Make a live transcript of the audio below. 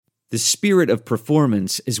The spirit of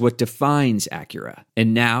performance is what defines Acura,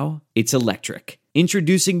 and now it's electric.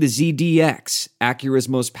 Introducing the ZDX, Acura's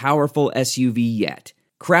most powerful SUV yet.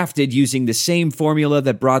 Crafted using the same formula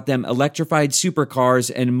that brought them electrified supercars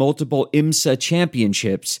and multiple IMSA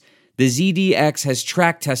championships, the ZDX has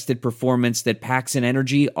track-tested performance that packs an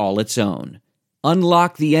energy all its own.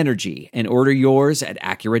 Unlock the energy and order yours at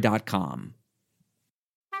Acura.com.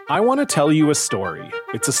 I want to tell you a story.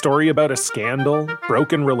 It's a story about a scandal,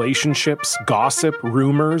 broken relationships, gossip,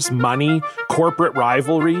 rumors, money, corporate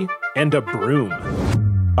rivalry, and a broom.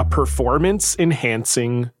 A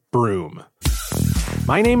performance-enhancing broom.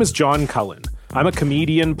 My name is John Cullen. I'm a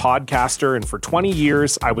comedian, podcaster, and for 20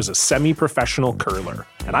 years, I was a semi-professional curler.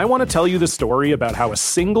 And I want to tell you the story about how a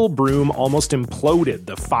single broom almost imploded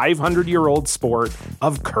the 500-year-old sport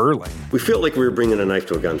of curling. We felt like we were bringing a knife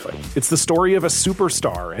to a gunfight. It's the story of a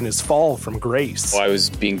superstar and his fall from grace. I was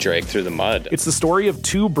being dragged through the mud. It's the story of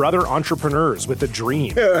two brother entrepreneurs with a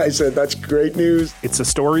dream. I said, that's great news. It's a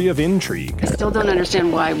story of intrigue. I still don't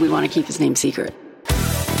understand why we want to keep his name secret.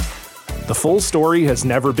 The full story has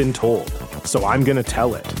never been told, so I'm going to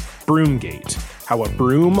tell it. Broomgate, how a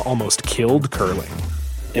broom almost killed curling.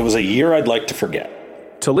 It was a year I'd like to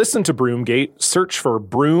forget. To listen to Broomgate, search for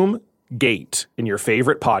Broomgate in your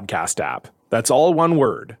favorite podcast app. That's all one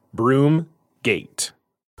word, Broomgate.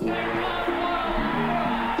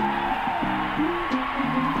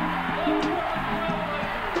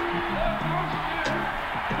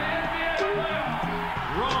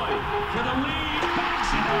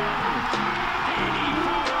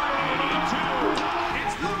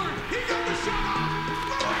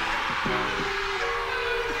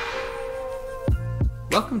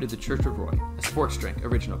 Welcome to the Church of Roy, a Sports Drink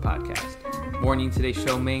original podcast. Warning, today's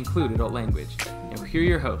show may include adult language. Now here are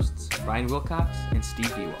your hosts, Brian Wilcox and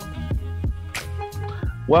Steve Ewald.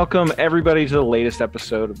 Welcome, everybody, to the latest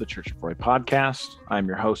episode of the Church of Roy podcast. I'm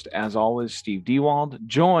your host, as always, Steve Dewald,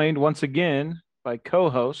 joined once again by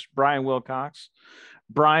co-host Brian Wilcox.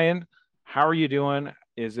 Brian, how are you doing?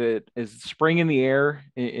 Is it spring in the air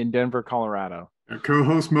in Denver, Colorado? I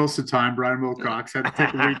co-host most of the time, Brian Wilcox. Had to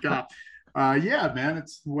take a week off. Yeah, man,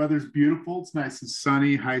 the weather's beautiful. It's nice and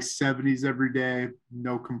sunny, high 70s every day.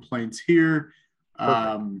 No complaints here.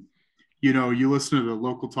 You listen to the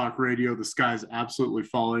local talk radio, the sky's absolutely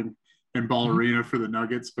falling in Ball Arena for the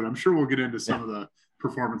Nuggets, but I'm sure we'll get into some of the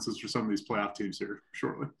performances for some of these playoff teams here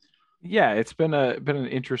shortly. Yeah, it's been an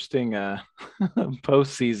interesting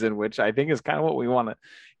postseason, which I think is kind of what we want to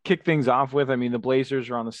kick things off with. I mean, the Blazers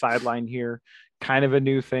are on the sideline here, kind of a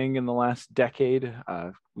new thing in the last decade.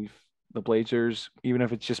 The Blazers, even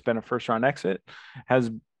if it's just been a first-round exit,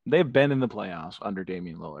 they've been in the playoffs under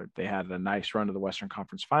Damian Lillard. They had a nice run to the Western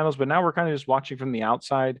Conference Finals, but now we're kind of just watching from the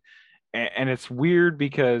outside, and it's weird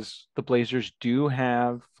because the Blazers do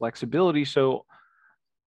have flexibility. So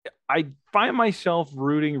I find myself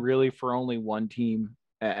rooting really for only one team,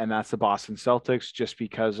 and that's the Boston Celtics, just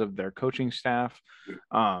because of their coaching staff.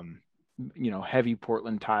 Heavy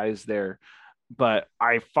Portland ties there. But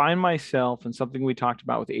I find myself, and something we talked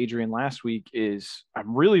about with Adrian last week, is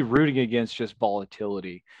I'm really rooting against just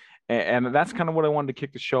volatility. And that's kind of what I wanted to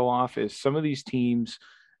kick the show off, is some of these teams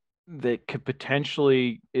that could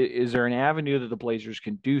potentially, is there an avenue that the Blazers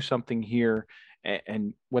can do something here?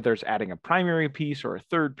 And whether it's adding a primary piece or a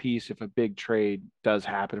third piece, if a big trade does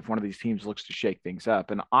happen, if one of these teams looks to shake things up.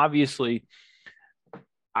 And obviously,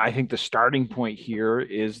 I think the starting point here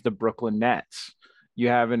is the Brooklyn Nets. You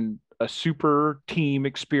have a super team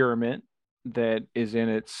experiment that is in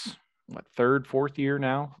its third, fourth year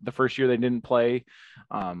now. The first year they didn't play.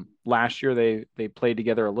 Last year they played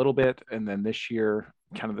together a little bit, and then this year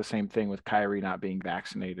kind of the same thing with Kyrie not being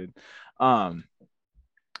vaccinated.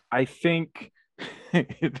 I think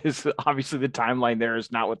this obviously the timeline there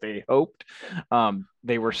is not what they hoped.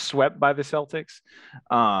 They were swept by the Celtics.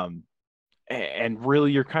 And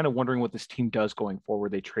really, you're kind of wondering what this team does going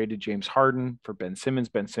forward. They traded James Harden for Ben Simmons.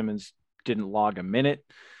 Ben Simmons didn't log a minute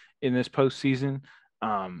in this postseason.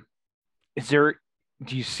 Do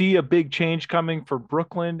you see a big change coming for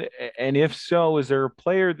Brooklyn? And if so, is there a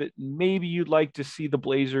player that maybe you'd like to see the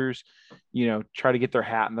Blazers, try to get their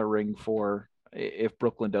hat in the ring for if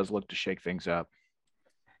Brooklyn does look to shake things up?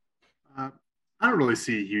 I don't really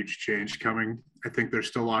see a huge change coming. I think they're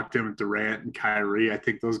still locked in with Durant and Kyrie. I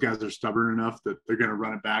think those guys are stubborn enough that they're going to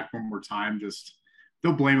run it back one more time.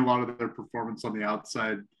 They'll blame a lot of their performance on the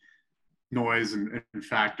outside noise and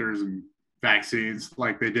factors and vaccines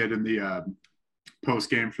like they did in the post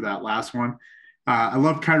game for that last one. I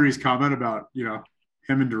love Kyrie's comment about,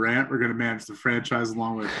 him and Durant are going to manage the franchise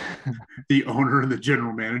along with the owner and the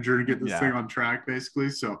general manager to get this thing on track, basically.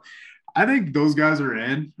 So I think those guys are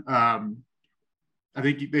in. I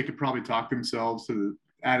think they could probably talk themselves to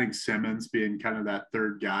adding Simmons being kind of that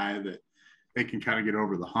third guy that they can kind of get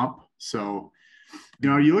over the hump. So,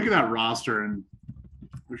 you look at that roster and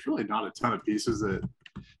there's really not a ton of pieces that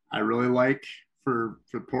I really like for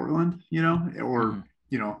Portland,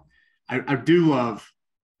 I do love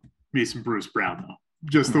me some Bruce Brown though.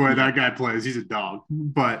 Just the way that guy plays, he's a dog.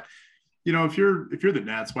 But if you're the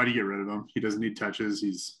Nets, why do you get rid of him? He doesn't need touches.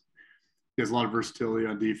 He has a lot of versatility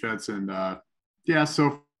on defense, and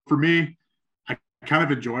so for me, I kind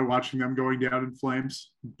of enjoy watching them going down in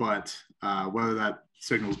flames. But whether that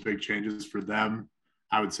signals big changes for them,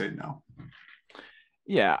 I would say no.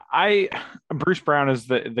 Yeah, Bruce Brown is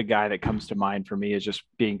the guy that comes to mind for me as just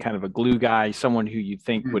being kind of a glue guy, someone who you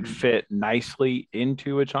think would fit nicely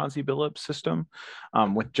into a Chauncey Billups system,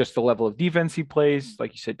 with just the level of defense he plays.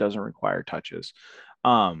 Like you said, doesn't require touches.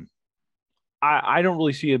 I don't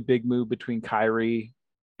really see a big move between Kyrie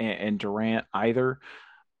and Durant either.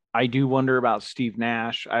 I do wonder about Steve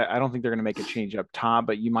Nash. I don't think they're going to make a change up top,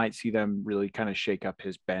 but you might see them really kind of shake up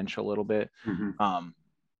his bench a little bit.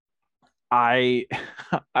 The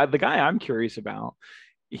guy I'm curious about,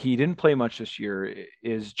 he didn't play much this year,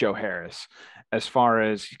 is Joe Harris, as far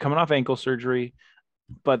as coming off ankle surgery.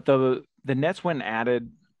 But the Nets went and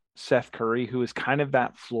added Seth Curry, who is kind of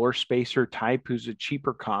that floor spacer type, who's a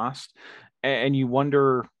cheaper cost. And you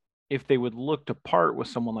wonder if they would look to part with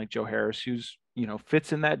someone like Joe Harris, who's,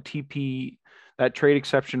 fits in that TP, that trade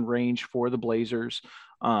exception range for the Blazers.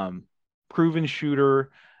 Proven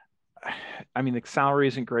shooter. I mean, the salary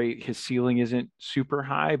isn't great. His ceiling isn't super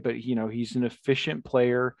high, but he's an efficient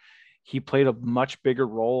player. He played a much bigger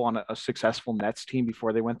role on a successful Nets team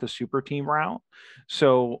before they went the super team route.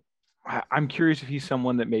 So I'm curious if he's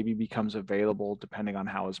someone that maybe becomes available depending on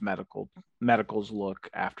how his medicals look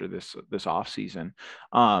after this off season.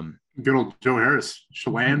 Good old Joe Harris,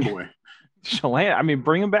 Chelan boy. Chelan. I mean,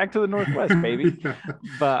 bring him back to the Northwest, baby. Yeah.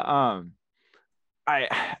 But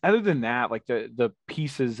other than that, like the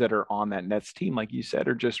pieces that are on that Nets team, like you said,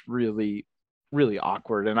 are just really, really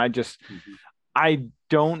awkward. And I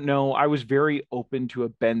don't know. I was very open to a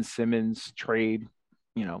Ben Simmons trade,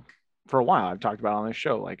 for a while. I've talked about on this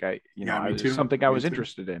show. Like something I was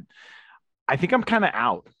interested in. I think I'm kind of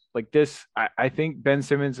out like this. I think Ben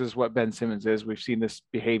Simmons is what Ben Simmons is. We've seen this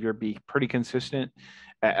behavior be pretty consistent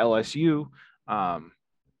at LSU.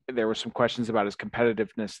 There were some questions about his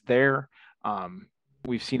competitiveness there.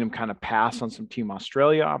 We've seen him kind of pass on some Team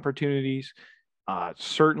Australia opportunities.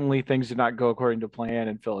 Certainly things did not go according to plan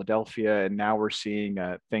in Philadelphia. And now we're seeing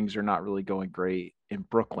things are not really going great in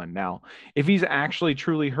Brooklyn. Now, if he's actually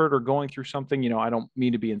truly hurt or going through something, I don't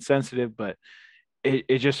mean to be insensitive, but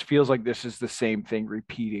it just feels like this is the same thing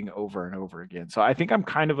repeating over and over again. So I think I'm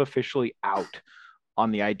kind of officially out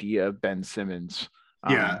on the idea of Ben Simmons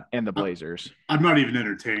and the Blazers. I'm not even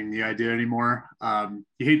entertaining the idea anymore. You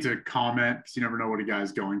hate to comment because you never know what a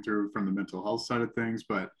guy's going through from the mental health side of things,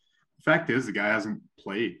 but the fact is the guy hasn't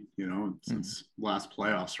played, since last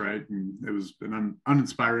playoffs, right? And it was an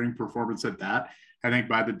uninspiring performance at that. I think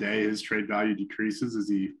by the day his trade value decreases as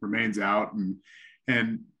he remains out,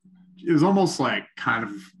 and it was almost like kind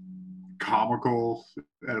of comical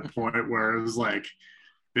at a point where it was like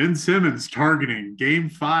Ben Simmons targeting Game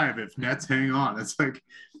 5 if Nets hang on. It's like,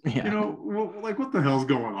 like what the hell's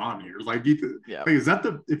going on here? Like, is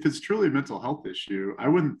that if it's truly a mental health issue? I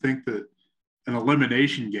wouldn't think that an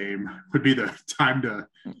elimination game would be the time to,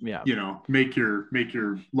 make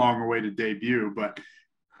your long-awaited debut. But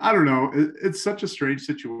I don't know. It's such a strange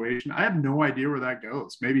situation. I have no idea where that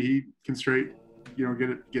goes. Maybe he can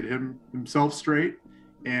get himself straight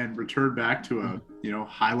and return back to a,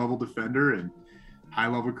 high-level defender and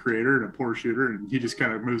high-level creator and a poor shooter, and he just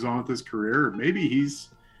kind of moves on with his career. Or maybe he's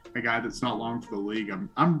a guy that's not long for the league.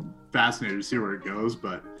 I'm fascinated to see where it goes,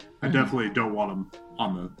 but I definitely don't want him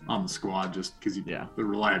on the squad just because the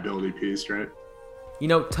reliability piece, right?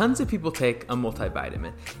 Tons of people take a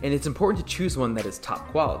multivitamin, and it's important to choose one that is top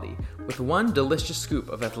quality. With one delicious scoop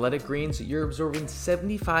of Athletic Greens, you're absorbing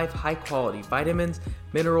 75 high-quality vitamins,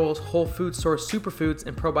 minerals, whole food source superfoods,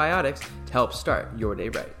 and probiotics to help start your day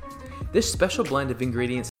right. This special blend of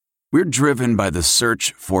ingredients. We're driven by the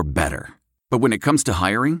search for better. But when it comes to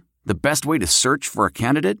hiring, the best way to search for a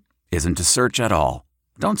candidate isn't to search at all.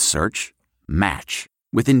 Don't search. Match.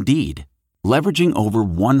 With Indeed. Leveraging over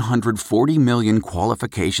 140 million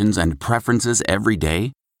qualifications and preferences every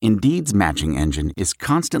day, Indeed's matching engine is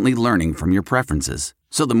constantly learning from your preferences.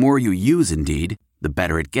 So the more you use Indeed, the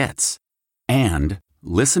better it gets. And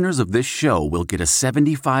listeners of this show will get a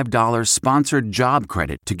 $75 sponsored job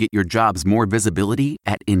credit to get your jobs more visibility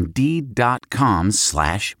at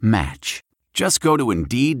Indeed.com/match. Just go to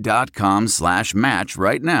Indeed.com/match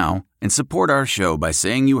right now and support our show by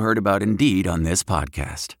saying you heard about Indeed on this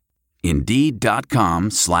podcast.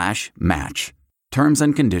 Indeed.com/match. Terms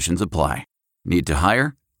and conditions apply. Need to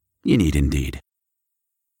hire? You need Indeed.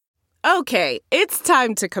 Okay, it's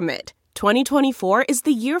time to commit. 2024 is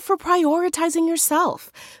the year for prioritizing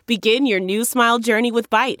yourself. Begin your new smile journey with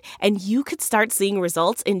Byte, and you could start seeing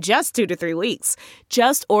results in just 2 to 3 weeks.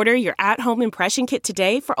 Just order your at-home impression kit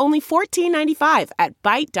today for only $14.95 at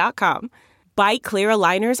Byte.com. Byte Clear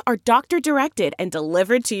aligners are doctor-directed and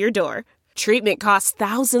delivered to your door. Treatment costs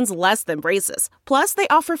thousands less than braces. Plus, they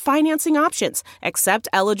offer financing options, accept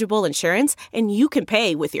eligible insurance, and you can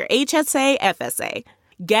pay with your HSA FSA.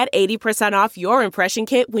 Get 80% off your impression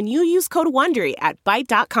kit when you use code WONDERY at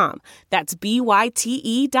Byte.com. That's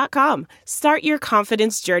BYTE.com. Start your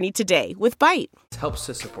confidence journey today with Byte. It helps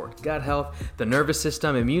to support gut health, the nervous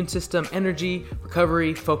system, immune system, energy,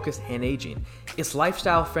 recovery, focus, and aging. It's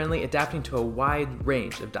lifestyle friendly, adapting to a wide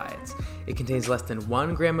range of diets. It contains less than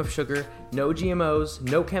 1 gram of sugar, no GMOs,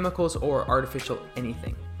 no chemicals, or artificial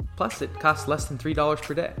anything. Plus, it costs less than $3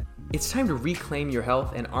 per day. It's time to reclaim your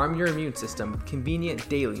health and arm your immune system with convenient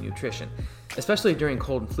daily nutrition, especially during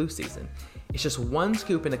cold and flu season. It's just 1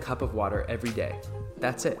 scoop in a cup of water every day.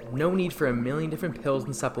 That's it. No need for a million different pills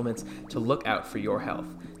and supplements to look out for your health.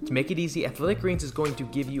 To make it easy, Athletic Greens is going to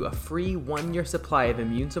give you a free 1-year supply of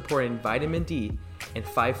immune-supporting vitamin D and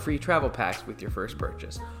 5 free travel packs with your first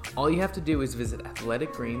purchase. All you have to do is visit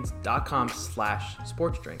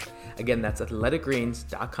athleticgreens.com/sportsdrink. Again, that's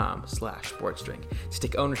athleticgreens.com/sportsdrink to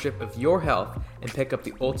take ownership of your health and pick up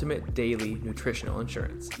the ultimate daily nutritional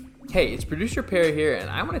insurance. Hey, it's producer Perry here, and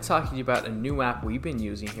I want to talk to you about a new app we've been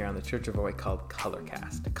using here on the Church of Oi called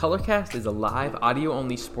Colorcast. Colorcast is a live,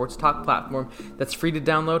 audio-only sports talk platform that's free to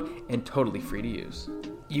download and totally free to use.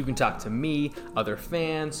 You can talk to me, other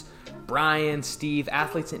fans, Brian, Steve,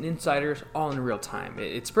 athletes, and insiders all in real time.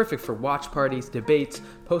 It's perfect for watch parties, debates,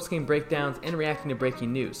 post-game breakdowns, and reacting to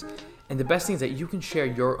breaking news. And the best thing is that you can share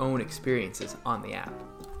your own experiences on the app.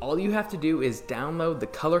 All you have to do is download the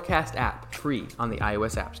Colorcast app free on the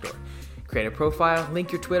iOS App Store. Create a profile,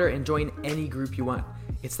 link your Twitter, and join any group you want.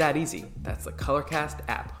 It's that easy. That's the Colorcast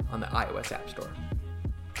app on the iOS App Store.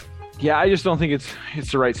 Yeah, I just don't think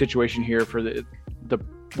it's the right situation here for the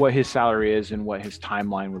what his salary is and what his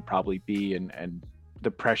timeline would probably be, and the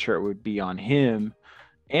pressure it would be on him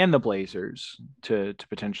and the Blazers to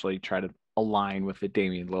potentially try to align with the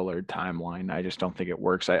Damian Lillard timeline. I just don't think it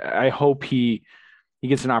works. I hope he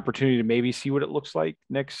gets an opportunity to maybe see what it looks like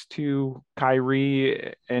next to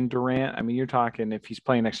Kyrie and Durant. I mean, you're talking, if he's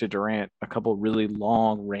playing next to Durant, a couple really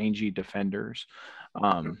long, rangy defenders.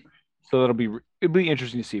 So it'll be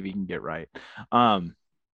interesting to see if he can get right.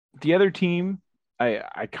 The other team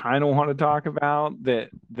I kind of want to talk about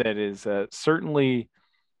that is certainly,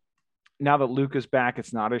 now that Luka's back,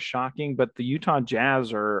 it's not as shocking, but the Utah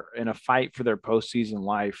Jazz are in a fight for their postseason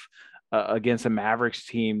life against a Mavericks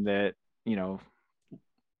team that, you know,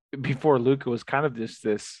 before Luka was kind of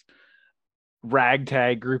this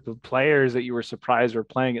ragtag group of players that you were surprised were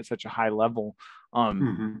playing at such a high level.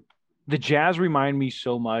 The Jazz remind me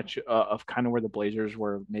so much of kind of where the Blazers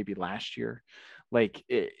were maybe last year. Like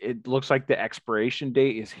it looks like the expiration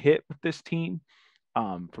date is hit with this team.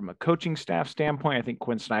 From a coaching staff standpoint, I think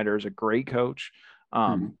Quinn Snyder is a great coach.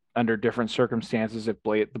 Under different circumstances, if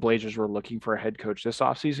the Blazers were looking for a head coach this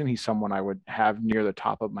offseason, he's someone I would have near the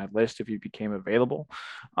top of my list if he became available.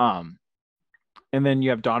 And then you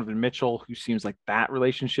have Donovan Mitchell, who seems like that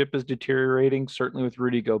relationship is deteriorating, certainly with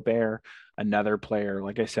Rudy Gobert, another player.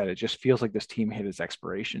 Like I said, it just feels like this team hit its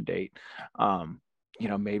expiration date.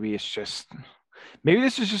 Maybe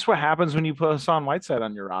this is just what happens when you put Hassan Whiteside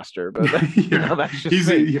on your roster. But that's just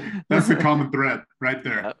that's the common thread right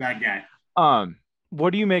there. That guy.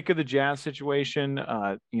 What do you make of the Jazz situation?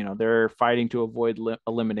 They're fighting to avoid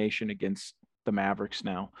elimination against the Mavericks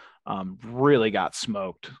now. Really got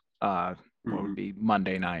smoked. What would be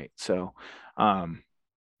Monday night. So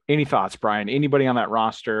any thoughts, Brian? Anybody on that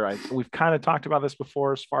roster? We've kind of talked about this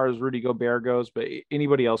before as far as Rudy Gobert goes, but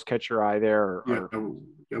anybody else catch your eye there?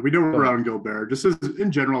 Yeah, we know we're on Gobert. Just as in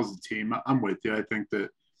general as a team, I'm with you. I think that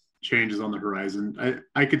change is on the horizon.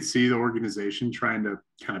 I could see the organization trying to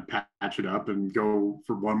kind of patch it up and go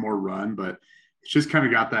for one more run, but it's just kind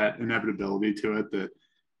of got that inevitability to it that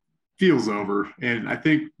feels over. And I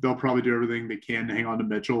think they'll probably do everything they can to hang on to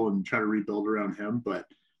Mitchell and try to rebuild around him. But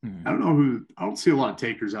I don't see a lot of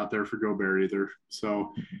takers out there for Gobert either.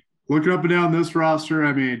 So looking up and down this roster,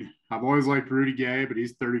 I mean, I've always liked Rudy Gay, but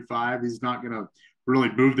he's 35. He's not going to really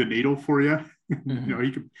move the needle for you.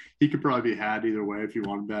 Mm-hmm. He could probably be had either way if you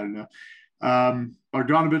want him bad enough.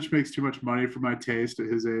 Bogdanovich makes too much money for my taste at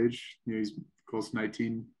his age. He's close to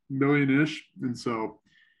 19 million-ish. And so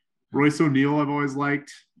Royce O'Neal I've always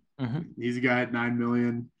liked. Mm-hmm. He's a guy at 9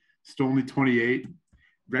 million, still only 28.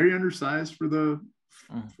 Very undersized for the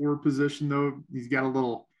forward position, though. He's got there's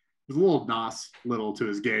a little Nas little to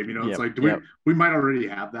his game. It's like, we might already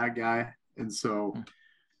have that guy. And so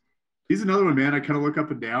he's another one, man. I kind of look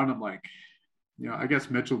up and down. I'm like, I guess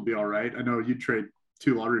Mitchell would be all right. I know you'd trade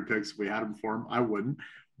 2 lottery picks if we had him for him. I wouldn't,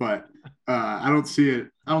 but I don't see it.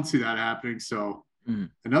 I don't see that happening. So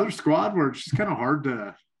another squad where it's just kind of hard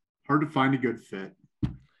to find a good fit.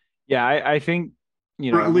 Yeah, I think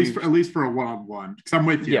at least for a one-on-one. Because I'm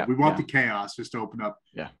with you. We want the chaos just to open up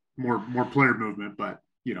more player movement. But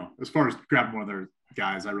as far as grabbing one of their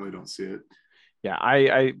guys, I really don't see it. Yeah,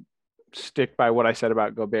 I stick by what I said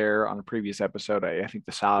about Gobert on a previous episode. I think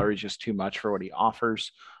the salary is just too much for what he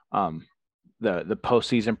offers. The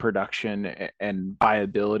postseason production and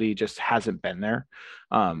viability just hasn't been there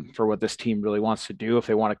for what this team really wants to do if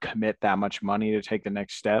they want to commit that much money to take the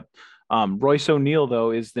next step. Royce O'Neal,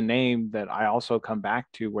 though, is the name that I also come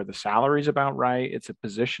back to where the salary is about right. It's a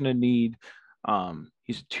position of need.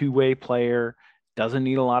 He's a two-way player, doesn't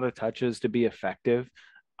need a lot of touches to be effective.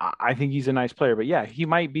 I think he's a nice player, but yeah, he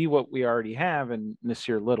might be what we already have in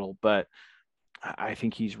Nasir Little, but I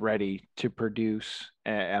think he's ready to produce,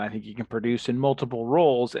 and I think he can produce in multiple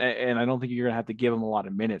roles, and I don't think you're going to have to give him a lot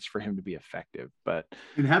of minutes for him to be effective, but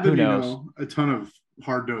having, a ton of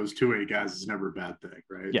hard-nosed two-way guys is never a bad thing,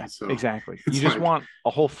 right? Yeah, so exactly. You just want a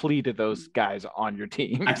whole fleet of those guys on your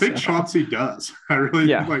team. I think Chauncey does. I really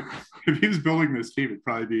like if he was building this team, it'd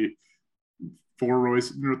probably be 3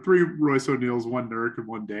 Royce O'Neals, 1 Nurk, and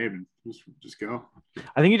 1 Dame, and just go.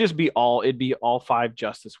 I think it'd be all 5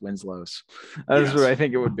 Justice Winslows. That's what I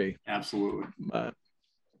think it would be. Absolutely. But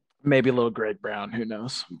maybe a little Greg Brown, who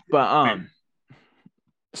knows? But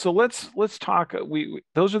so let's talk.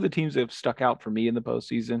 Those are the teams that have stuck out for me in the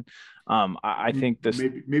postseason. I think this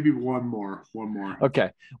maybe one more. Okay.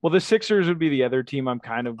 Well, the Sixers would be the other team. I'm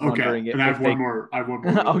kind of wondering if I have one more.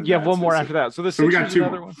 Oh, you have one more after that. So the Sixers, we got 2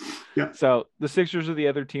 another more. one. Yeah. So the Sixers are the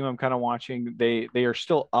other team I'm kind of watching. They are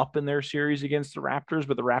still up in their series against the Raptors,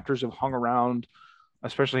 but the Raptors have hung around,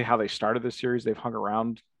 especially how they started the series. They've hung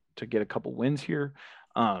around to get a couple wins here.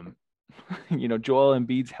 Joel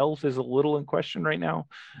Embiid's health is a little in question right now.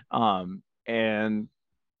 And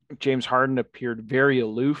James Harden appeared very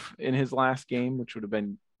aloof in his last game, which would have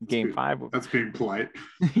been game 5. That's being polite.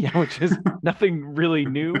 Yeah, which is nothing really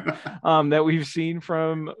new that we've seen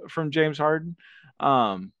from James Harden.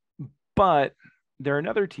 But they're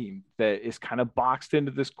another team that is kind of boxed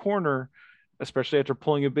into this corner, especially after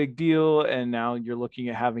pulling a big deal. And now you're looking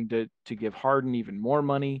at having to give Harden even more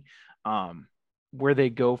money. Where they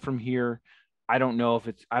go from here, I don't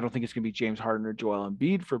think it's going to be James Harden or Joel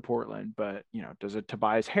Embiid for Portland, but does a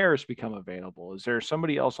Tobias Harris become available? Is there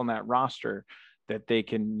somebody else on that roster that they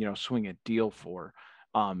can, swing a deal for?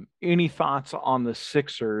 Any thoughts on the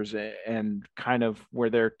Sixers and kind of where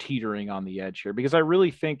they're teetering on the edge here? Because I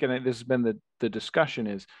really think, and this has been the discussion,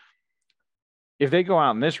 is if they go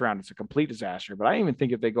out in this round, it's a complete disaster. But I even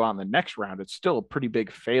think if they go out in the next round, it's still a pretty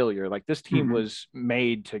big failure. Like, this team was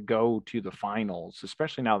made to go to the finals,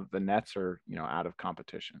 especially now that the Nets are, out of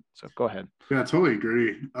competition. So go ahead. Yeah, I totally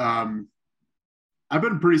agree. I've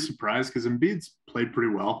been pretty surprised because Embiid's played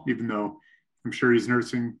pretty well, even though I'm sure he's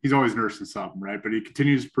always nursing something, right? But he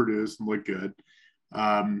continues to produce and look good.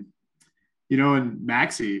 And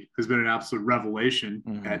Maxey has been an absolute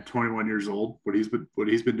revelation at 21 years old, what he's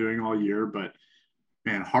been doing all year. But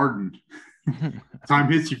man, Harden,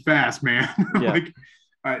 time hits you fast, man. Yeah.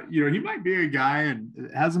 He might be a guy, and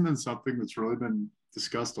it hasn't been something that's really been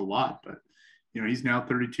discussed a lot, but he's now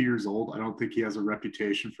 32 years old. I don't think he has a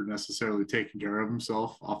reputation for necessarily taking care of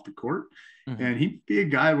himself off the court. And he'd be a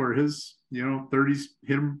guy where his, 30s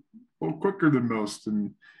hit him a little quicker than most.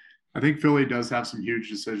 And I think Philly does have some huge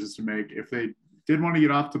decisions to make. If they did want to get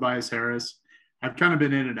off Tobias Harris, I've kind of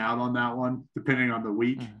been in and out on that one, depending on the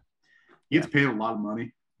week. He gets paid a lot of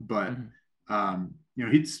money, but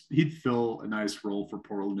he'd fill a nice role for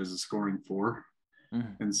Portland as a scoring 4.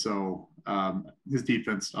 And so his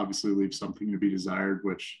defense obviously leaves something to be desired,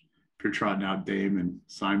 which if you're trotting out Dame and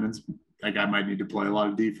Simons, that guy might need to play a lot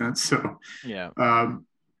of defense. So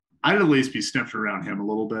I'd at least be sniffing around him a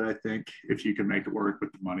little bit, I think, if you can make it work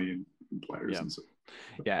with the money and players. Yeah. And so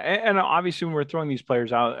Yeah, and obviously when we're throwing these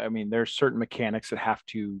players out, I mean, there's certain mechanics that have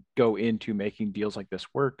to go into making deals like this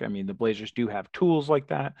work. I mean, the Blazers do have tools like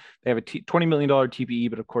that. They have a $20 million TPE,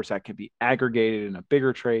 but of course that can be aggregated in a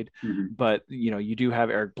bigger trade. Mm-hmm. But you do have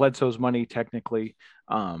Eric Bledsoe's money technically.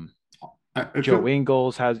 Joe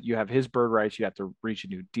Ingles you have his bird rights. You have to reach a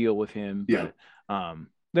new deal with him. Yeah. But,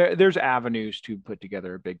 there's avenues to put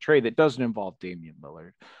together a big trade that doesn't involve Damian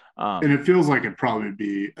Lillard. And it feels like it'd probably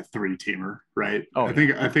be a 3-teamer, right? Oh,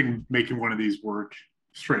 I think making one of these work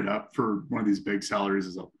straight up for one of these big salaries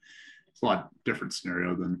is a lot different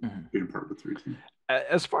scenario than being part of a 3-team.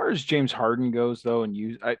 As far as James Harden goes, though,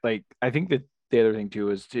 and I think that the other thing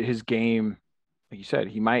too is his game. Like you said,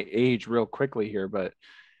 he might age real quickly here, but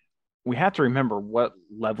we have to remember what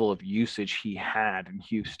level of usage he had in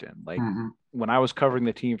Houston. Like when I was covering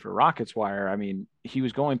the team for Rockets Wire, I mean, he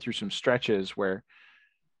was going through some stretches where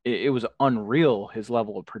it was unreal, his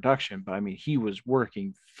level of production, but I mean, he was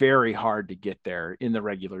working very hard to get there in the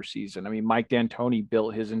regular season. I mean, Mike D'Antoni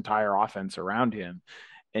built his entire offense around him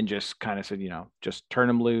and just kind of said, just turn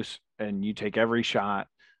him loose and you take every shot.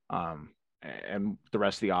 And the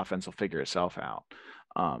rest of the offense will figure itself out.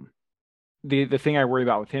 The thing I worry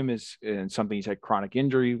about with him is, and something he's had chronic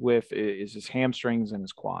injury with, is his hamstrings and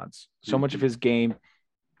his quads. So much of his game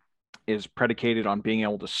is predicated on being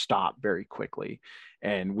able to stop very quickly.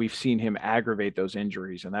 And we've seen him aggravate those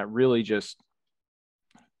injuries. And that really just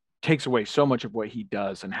takes away so much of what he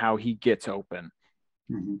does and how he gets open.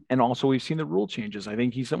 And also we've seen the rule changes. I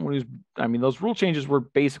think he's someone those rule changes were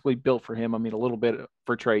basically built for him. I mean, a little bit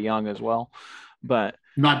for Trae Young as well, but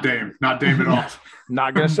not Dame at all.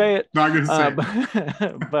 Not going to say it. Not going to say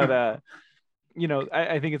it. But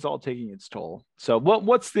I think it's all taking its toll. So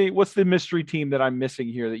what's the mystery team that I'm missing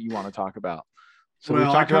here that you want to talk about? So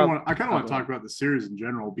well, I kind of want to talk about the series in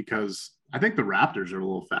general, because I think the Raptors are a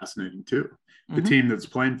little fascinating too. The team that's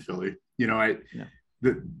playing Philly,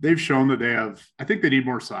 they've shown that they have. I think they need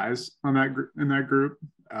more size in that group.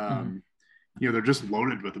 They're just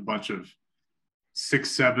loaded with a bunch of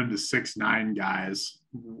 6'7" to 6'9" guys,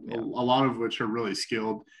 a lot of which are really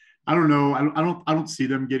skilled. I don't know. I don't see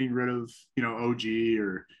them getting rid of OG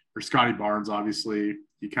or Scotty Barnes. Obviously,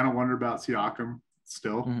 you kind of wonder about Siakam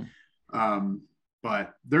still,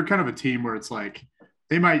 but they're kind of a team where it's like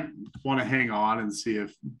they might want to hang on and see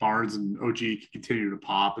if Barnes and OG can continue to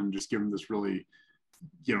pop and just give them this really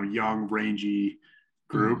young, rangy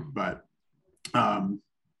group. But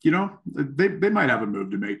they might have a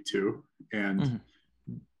move to make too, and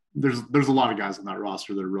there's a lot of guys on that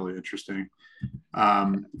roster that are really interesting.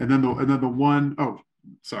 And then the one, oh,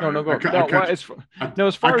 sorry. No, go. As far as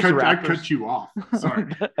the Raptors, I cut you off. Sorry.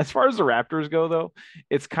 As far as the Raptors go, though,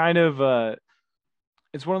 it's kind of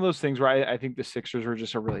it's one of those things where I think the Sixers were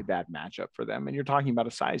just a really bad matchup for them. And you're talking about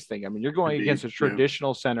a size thing. I mean, you're going against a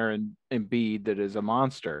traditional center in Embiid that is a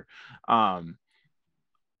monster.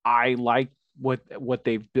 I like what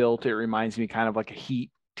they've built. It reminds me kind of like a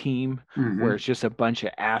Heat team where it's just a bunch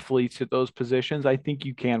of athletes at those positions. I think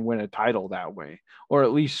you can win a title that way, or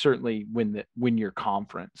at least certainly win your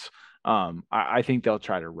conference. I think they'll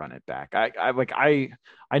try to run it back. I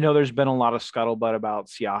know there's been a lot of scuttlebutt about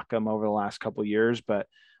Siakam over the last couple of years, but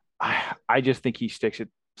I just think he sticks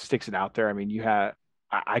it out there. I mean,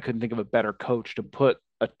 I couldn't think of a better coach to put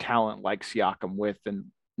a talent like Siakam with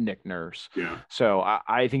than Nick Nurse. Yeah. So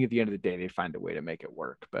I think at the end of the day, they find a way to make it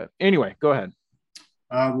work. But anyway, go ahead.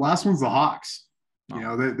 Last one's the Hawks. They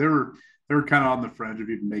were kind of on the fringe of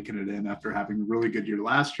even making it in after having a really good year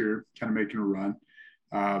last year, kind of making a run.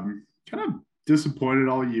 Kind of disappointed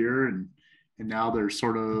all year, and now they're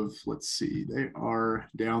sort of, let's see, they are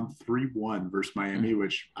down 3-1 versus Miami,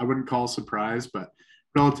 which I wouldn't call a surprise, but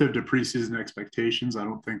relative to preseason expectations, I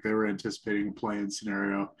don't think they were anticipating a play-in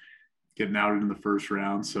scenario, getting out in the first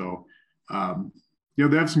round. So,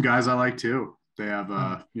 they have some guys I like too. They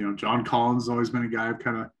have, John Collins has always been a guy I've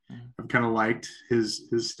kind of liked his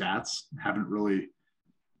stats. Haven't really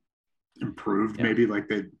improved maybe like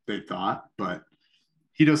they thought, but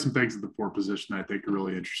he does some things at the 4 position I think are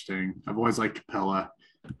really interesting. I've always liked Capella.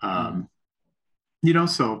 So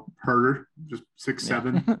Herter, just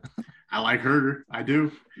 6'7". I like Herter. I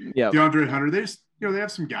do. Yeah. DeAndre Hunter, they just, they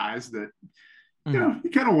have some guys that, you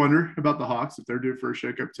kind of wonder about the Hawks if they're due for a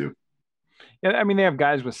shakeup too. Yeah, I mean, they have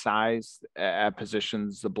guys with size at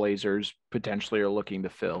positions the Blazers potentially are looking to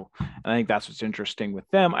fill. And I think that's what's interesting with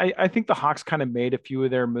them. I think the Hawks kind of made a few of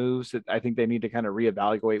their moves that I think they need to kind of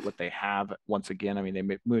reevaluate what they have once again. I mean,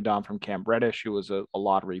 they moved on from Cam Reddish, who was a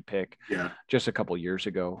lottery pick just a couple years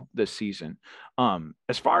ago this season.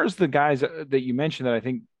 As far as the guys that you mentioned that I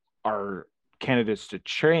think are candidates to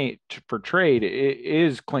trade for trade, it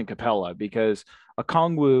is Clint Capella, because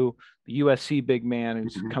Okongwu, the USC big man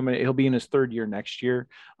who's coming, he'll be in his third year next year,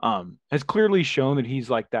 has clearly shown that he's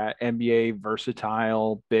like that NBA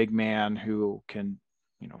versatile big man who can,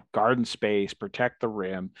 guard in space, protect the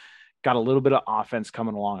rim, got a little bit of offense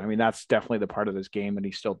coming along. I mean, that's definitely the part of this game that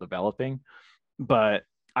he's still developing. But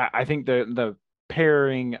I think the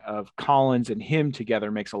pairing of Collins and him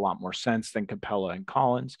together makes a lot more sense than Capella and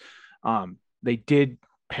Collins. They did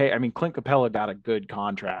pay. I mean, Clint Capella got a good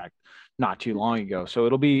contract not too long ago, so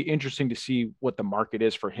it'll be interesting to see what the market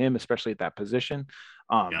is for him, especially at that position.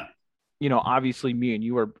 Obviously, me and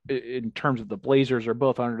you are, in terms of the Blazers, are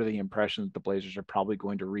both under the impression that the Blazers are probably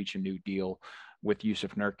going to reach a new deal with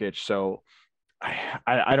Yusuf Nurkic. So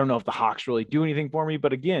I don't know if the Hawks really do anything for me,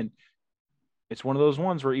 but again, it's one of those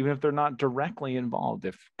ones where even if they're not directly involved,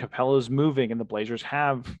 if Capella's moving and the Blazers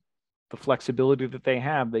have the flexibility that they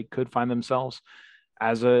have, they could find themselves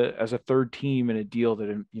as a third team in a deal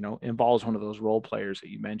that, involves one of those role players that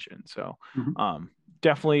you mentioned. So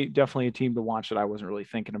definitely a team to watch that I wasn't really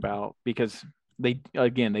thinking about, because they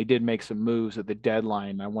did make some moves at the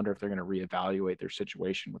deadline. I wonder if they're going to reevaluate their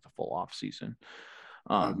situation with the full off season.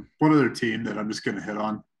 One other team that I'm just going to hit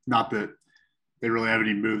on, not that they really have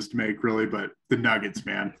any moves to make really, but the Nuggets,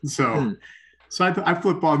 man. So I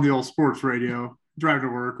flip on the old sports radio, drive to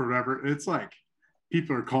work or whatever. It's like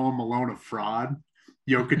people are calling Malone a fraud.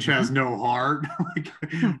 Jokic has no heart.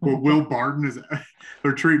 Will Barton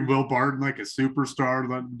they're treating Will Barton like a superstar,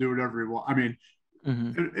 letting him do whatever he wants. I mean,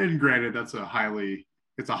 and granted, it's a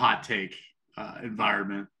hot take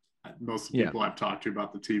environment. Most of the people I've talked to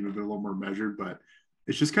about the team have been a little more measured, but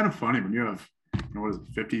it's just kind of funny when you have, what is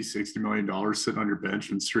it, $50-60 million sitting on your bench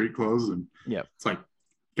in street clothes. And it's like,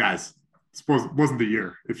 guys, it wasn't the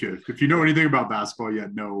year. If you know anything about basketball, you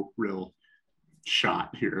had no real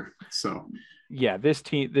shot here. So this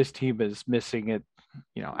team is missing it,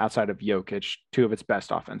 outside of Jokic, two of its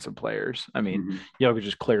best offensive players. I mean, Jokic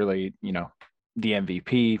is clearly, the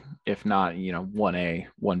MVP, if not, 1A,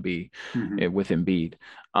 1B with Embiid.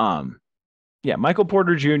 Michael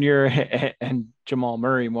Porter Jr. and Jamal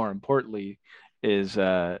Murray, more importantly, is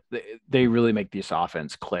they really make this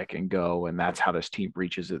offense click and go, and that's how this team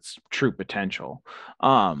reaches its true potential.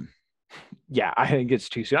 I think it's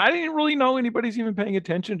too soon. I didn't really know anybody's even paying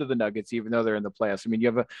attention to the Nuggets, even though they're in the playoffs. I mean, you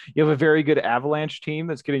have a very good Avalanche team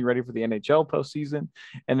that's getting ready for the NHL postseason,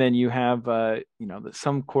 and then you have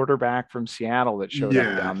some quarterback from Seattle that showed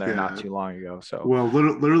up down there not too long ago. So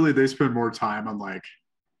literally they spend more time on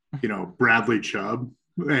Bradley Chubb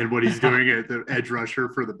and what he's doing at the edge rusher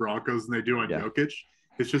for the Broncos than they do on Jokic.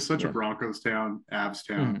 It's just such a Broncos town, Avs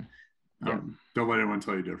town. Don't let anyone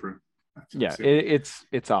tell you different.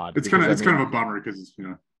 It's odd. It's kind of a bummer because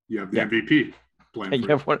you have the MVP playing. You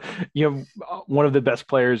have one of the best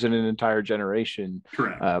players in an entire generation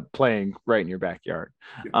playing right in your backyard.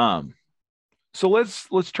 Yeah. So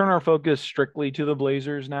let's turn our focus strictly to the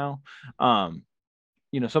Blazers now.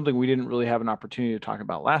 Something we didn't really have an opportunity to talk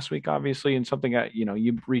about last week, obviously, and something that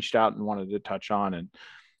you reached out and wanted to touch on, and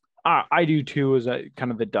I do too, as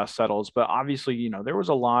kind of the dust settles. But obviously, there was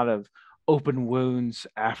a lot of open wounds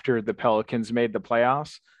after the Pelicans made the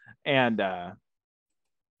playoffs, and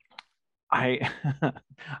I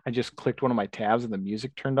just clicked one of my tabs and the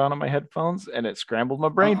music turned on my headphones and it scrambled my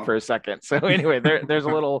brain for a second. So anyway, there's a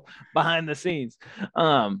little behind the scenes.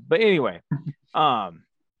 But anyway,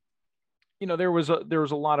 there was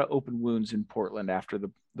a lot of open wounds in Portland after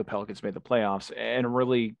the Pelicans made the playoffs, and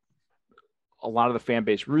really a lot of the fan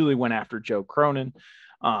base really went after Joe Cronin.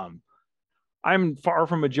 I'm far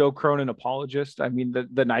from a Joe Cronin apologist. I mean,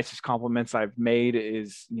 the nicest compliments I've made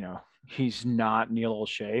is, he's not Neil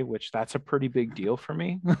O'Shea, which that's a pretty big deal for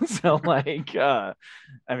me. So don't get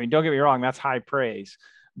me wrong, that's high praise,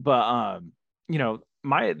 but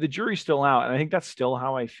the jury's still out, and I think that's still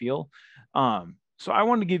how I feel. So I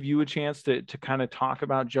wanted to give you a chance to kind of talk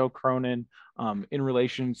about Joe Cronin in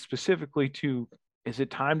relation specifically to, is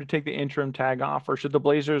it time to take the interim tag off, or should the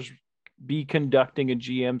Blazers be conducting a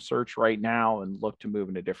GM search right now and look to move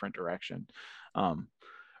in a different direction?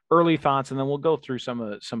 Early thoughts, and then we'll go through some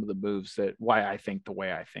of the moves that why I think the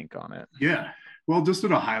way I think on it. Yeah. Well, just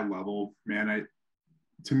at a high level, man,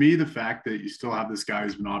 to me, the fact that you still have this guy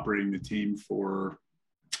who's been operating the team for,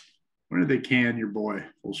 when did they can your boy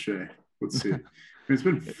O'Shea? Let's see. It's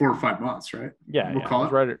been 4 or 5 months, right? Yeah. We'll call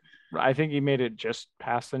it. Right. I think he made it just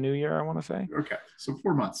past the new year, I want to say. Okay. So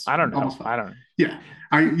 4 months. I don't know. Almost 5. I don't know.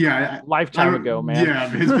 Yeah. Lifetime ago, man.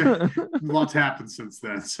 Yeah. Lots happened since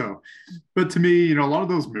then. So, but to me, a lot of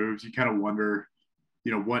those moves, you kind of wonder,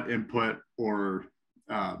 what input or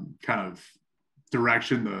kind of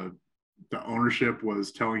direction the the ownership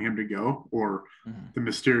was telling him to go, or the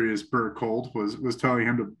mysterious Bert Cold was telling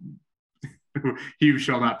him to he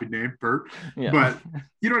shall not be named Bert. Yeah. But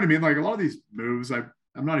you know what I mean? Like a lot of these moves, I'm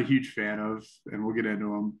not a huge fan of, and we'll get into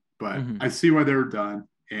them, but I see why they were done.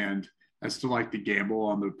 And I still like the gamble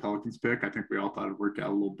on the Pelicans pick. I think we all thought it'd work out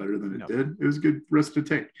a little better than it did. It was a good risk to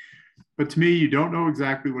take. But to me, you don't know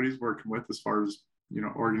exactly what he's working with as far as,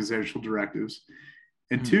 organizational directives.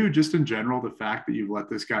 And two, just in general, the fact that you've let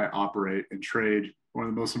this guy operate and trade one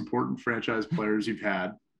of the most important franchise players you've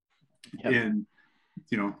had in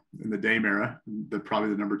the Dame era, probably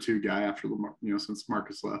the number 2 guy after Lamar, since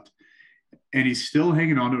Marcus left. And he's still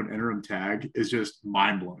hanging on to an interim tag is just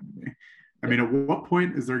mind-blowing to me. I mean, at what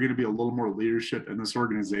point is there going to be a little more leadership in this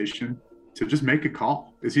organization to just make a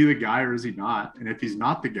call? Is he the guy or is he not? And if he's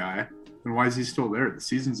not the guy, then why is he still there? The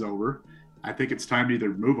season's over. I think it's time to either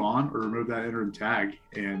move on or remove that interim tag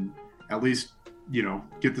and at least,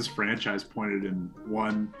 get this franchise pointed in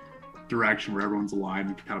one direction where everyone's aligned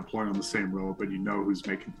and kind of pulling on the same rope, but who's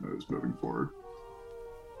making moves moving forward.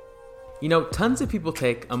 Tons of people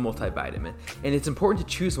take a multivitamin, and it's important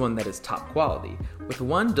to choose one that is top quality. With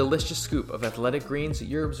one delicious scoop of Athletic Greens,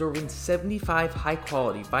 you're absorbing 75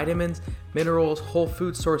 high-quality vitamins, minerals, whole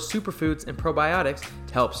food source superfoods, and probiotics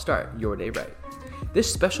to help start your day right.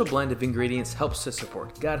 This special blend of ingredients helps to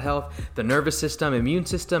support gut health, the nervous system, immune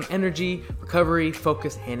system, energy, recovery,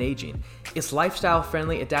 focus, and aging. It's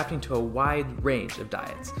lifestyle-friendly, adapting to a wide range of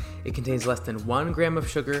diets. It contains less than 1 gram of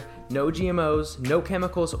sugar, no GMOs, no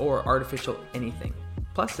chemicals, or artificial anything.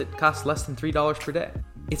 Plus, it costs less than $3 per day.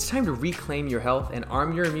 It's time to reclaim your health and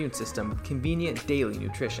arm your immune system with convenient daily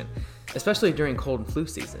nutrition, especially during cold and flu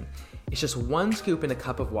season. It's just 1 scoop in a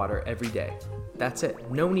cup of water every day. That's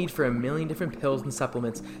it. No need for a million different pills and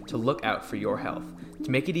supplements to look out for your health.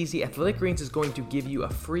 To make it easy, Athletic Greens is going to give you a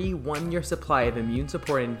free 1-year supply of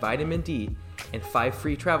immune-supporting vitamin D and 5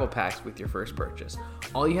 free travel packs with your first purchase.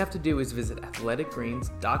 All you have to do is visit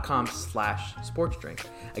athleticgreens.com/sportsdrink.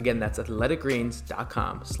 Again, that's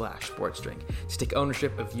athleticgreens.com/sportsdrink to take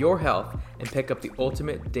ownership of your health and pick up the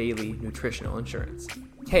ultimate daily nutritional insurance.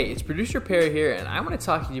 Hey, it's producer Perry here, and I want to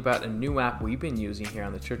talk to you about a new app we've been using here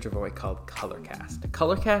on the Church of Roy called Colorcast.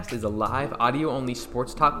 Colorcast is a live, audio-only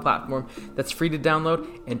sports talk platform that's free to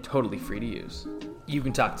download and totally free to use. You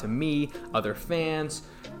can talk to me, other fans,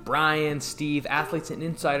 Brian, Steve, athletes, and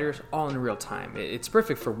insiders all in real time. It's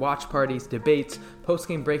perfect for watch parties, debates,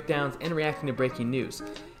 post-game breakdowns, and reacting to breaking news.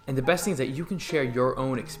 And the best thing is that you can share your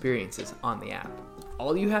own experiences on the app.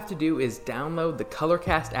 All you have to do is download the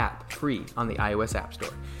Colorcast app free on the iOS App Store.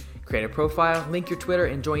 Create a profile, link your Twitter,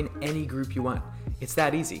 and join any group you want. It's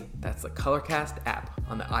that easy. That's the Colorcast app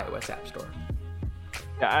on the iOS App Store.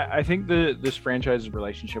 Yeah, I think this franchise's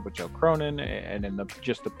relationship with Joe Cronin and in the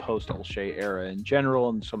post-Olshey era in general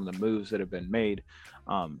and some of the moves that have been made,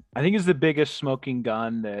 I think is the biggest smoking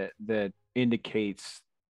gun that indicates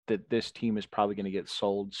that this team is probably going to get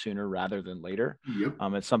sold sooner rather than later. Yep.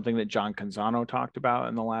 It's something that John Canzano talked about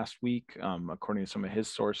in the last week. According to some of his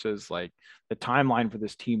sources, like the timeline for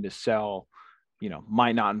this team to sell,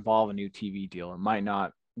 might not involve a new TV deal or might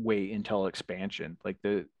not wait until expansion. Like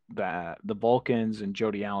the Vulcans and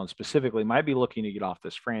Jody Allen specifically might be looking to get off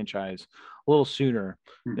this franchise a little sooner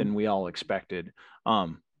than we all expected.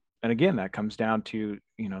 And again, that comes down to,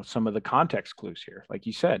 some of the context clues here. Like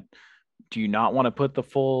you said, do you not want to put the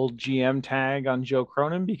full GM tag on Joe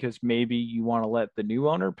Cronin because maybe you want to let the new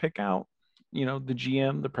owner pick out, the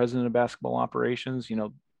GM, the president of basketball operations,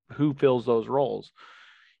 who fills those roles?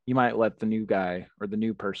 You might let the new guy or the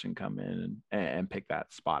new person come in and pick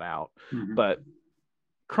that spot out. But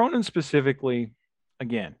Cronin specifically,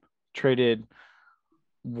 again, traded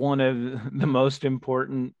one of the most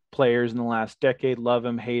important players in the last decade. Love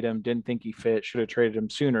him, hate him, didn't think he fit, should have traded him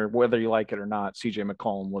sooner, whether you like it or not. CJ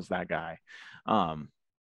McCollum was that guy. And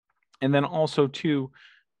then also too,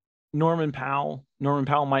 Norman Powell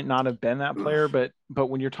might not have been that player, but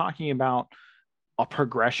when you're talking about a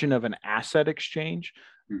progression of an asset exchange,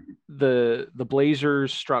 the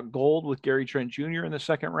Blazers struck gold with Gary Trent Jr. in the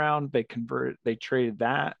second round. They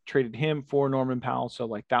traded him for Norman Powell. So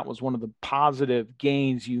like that was one of the positive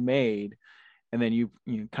gains you made. And then you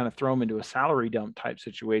kind of throw him into a salary dump type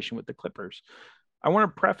situation with the Clippers. I want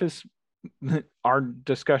to preface our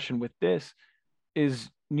discussion with this is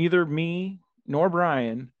neither me nor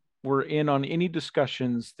Brian were in on any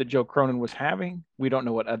discussions that Joe Cronin was having. We don't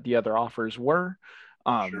know what the other offers were.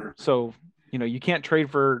 Sure. So, you can't trade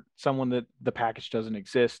for someone that the package doesn't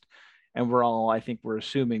exist. And we're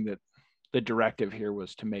assuming that the directive here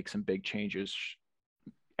was to make some big changes,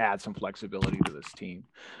 add some flexibility to this team.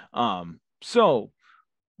 So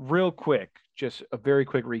real quick, just a very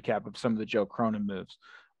quick recap of some of the Joe Cronin moves.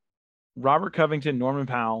 Robert Covington, Norman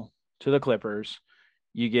Powell to the Clippers.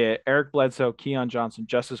 You get Eric Bledsoe, Keon Johnson,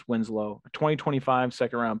 Justice Winslow, a 2025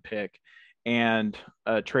 second round pick, and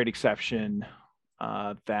a trade exception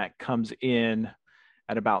that comes in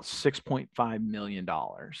at about $6.5 million.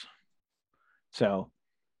 So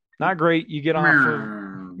not great. You get off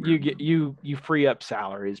of, you free up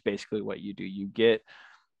salary is basically what you do. You get,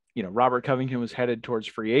 Robert Covington was headed towards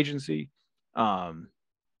free agency.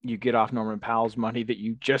 You get off Norman Powell's money that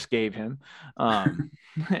you just gave him.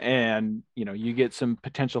 And, you get some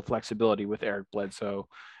potential flexibility with Eric Bledsoe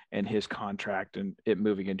and his contract and it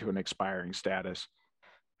moving into an expiring status.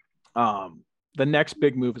 The next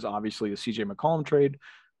big move is obviously the CJ McCollum trade,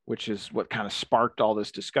 which is what kind of sparked all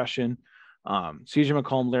this discussion. CJ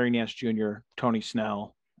McCollum, Larry Nance Jr., Tony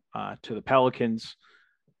Snell to the Pelicans.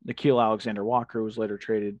 Nickeil Alexander-Walker was later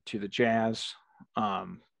traded to the Jazz.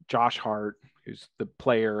 Josh Hart, who's the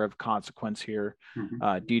player of consequence here.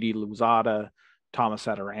 Didi Louzada, Thomas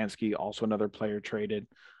Satoransky, also another player traded.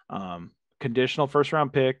 Conditional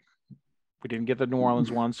first-round pick. We didn't get the New Orleans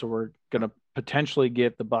one, so we're going to potentially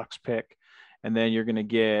get the Bucks pick. And then you're going to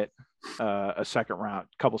get a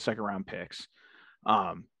couple second-round picks.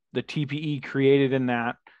 The TPE created in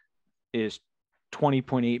that is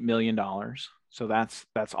 $20.8 million. So that's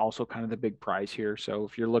also kind of the big prize here. So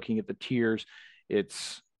if you're looking at the tiers,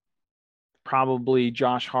 it's probably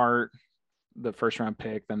Josh Hart, the first round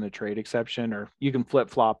pick, then the trade exception, or you can flip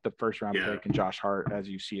flop the first round pick and Josh Hart as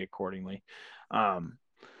you see accordingly.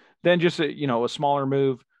 Then just a smaller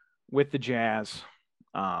move with the Jazz.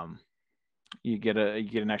 You get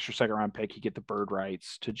an extra second round pick. You get the bird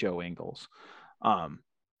rights to Joe Ingles.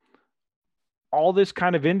 All this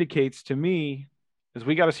kind of indicates to me is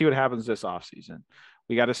we got to see what happens this offseason.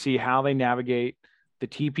 We got to see how they navigate the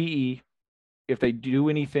TPE. If they do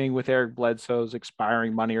anything with Eric Bledsoe's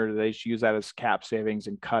expiring money, or do they just use that as cap savings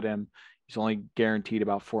and cut him? He's only guaranteed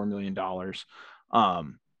about $4 million.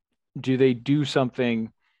 Do they do something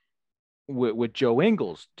with Joe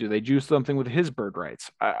Ingles? Do they do something with his bird rights?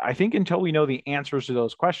 I think until we know the answers to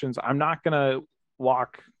those questions, I'm not going to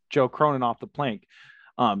walk Joe Cronin off the plank.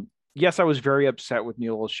 Yes, I was very upset with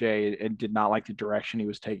Neil O'Shea and did not like the direction he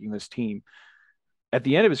was taking this team at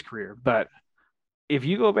the end of his career. But if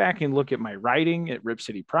you go back and look at my writing at Rip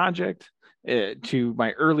City Project, to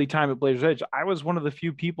my early time at Blazers Edge, I was one of the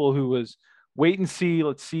few people who was wait and see,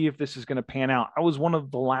 let's see if this is going to pan out. I was one of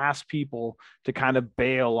the last people to kind of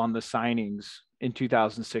bail on the signings in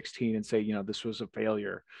 2016 and say, this was a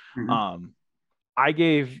failure. I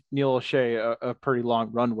gave Neil O'Shea a pretty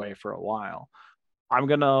long runway for a while. I'm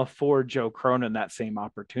going to afford Joe Cronin that same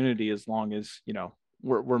opportunity as long as,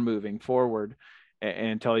 we're moving forward, and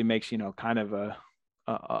until he makes, kind of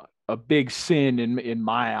a big sin in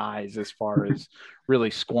my eyes as far as really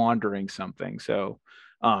squandering something. So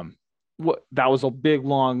that was a big,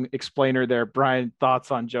 long explainer there. Brian,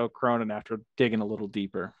 thoughts on Joe Cronin after digging a little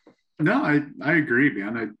deeper? No, I agree,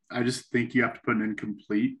 man. I just think you have to put an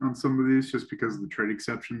incomplete on some of these just because of the trade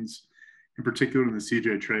exceptions. In particular, in the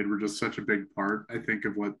CJ trade, were just such a big part, I think,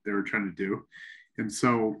 of what they were trying to do. And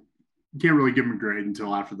so you can't really give them a grade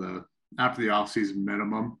until after the offseason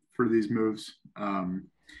minimum for these moves.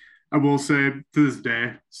 I will say, to this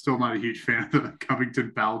day, still not a huge fan of the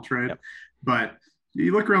Covington Powell trade. But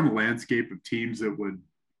you look around the landscape of teams that would,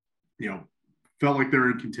 felt like they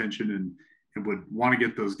were in contention and would want to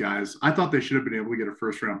get those guys. I thought they should have been able to get a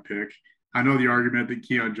first-round pick. I know the argument that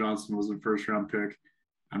Keon Johnson was a first-round pick.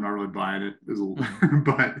 I'm not really buying it,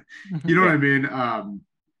 but you know what I mean?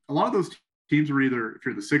 A lot of those teams were either, if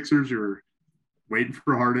you're the Sixers, you're waiting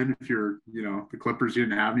for Harden. If you're, the Clippers, you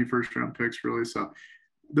didn't have any first round picks really. So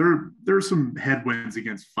there's some headwinds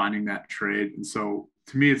against finding that trade. And so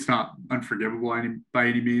to me, it's not unforgivable by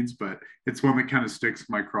any means, but it's one that kind of sticks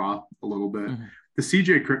my craw a little bit. The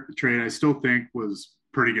CJ trade, I still think was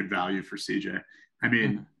pretty good value for CJ. I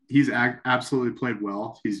mean, he's absolutely played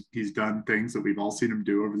well. He's done things that we've all seen him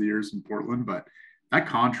do over the years in Portland, but that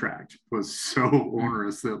contract was so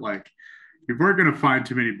onerous that we weren't going to find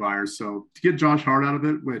too many buyers. So to get Josh Hart out of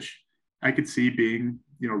it, which I could see being,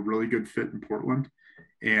 really good fit in Portland.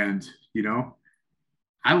 And,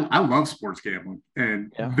 I love sports gambling,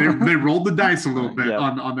 and they rolled the dice a little bit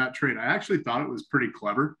on that trade. I actually thought it was pretty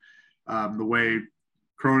clever. The way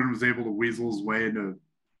Cronin was able to weasel his way into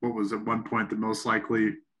what was at one point the most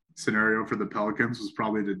likely scenario for the Pelicans was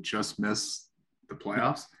probably to just miss the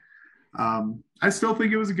playoffs. I still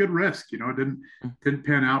think it was a good risk. It didn't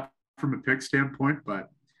pan out from a pick standpoint, but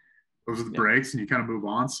those are the breaks, and you kind of move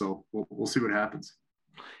on. So we'll see what happens.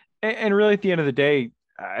 And really, at the end of the day,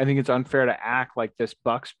 I think it's unfair to act like this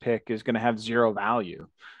Bucks pick is going to have zero value.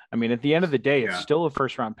 I mean, at the end of the day, it's still a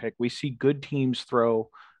first round pick. We see good teams throw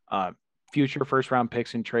future first round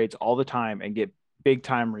picks in trades all the time and get big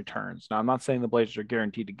time returns. Now, I'm not saying the Blazers are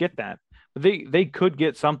guaranteed to get that, but they could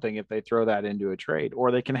get something if they throw that into a trade,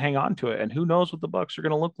 or they can hang on to it. And who knows what the Bucks are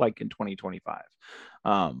going to look like in 2025.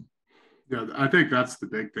 Yeah, I think that's the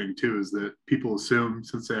big thing too, is that people assume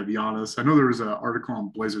since they have Giannis. I know there was an article on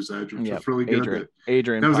Blazers Edge, which was really good.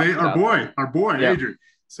 Adrian, that was our boy, yep. Adrian.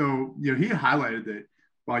 So he highlighted that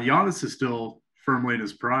while Giannis is still firmly in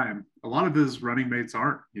his prime, a lot of his running mates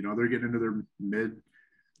aren't. They're getting into their mid.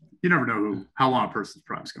 You never know how long a person's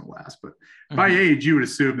prime is going to last, but by age, you would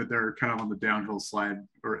assume that they're kind of on the downhill slide,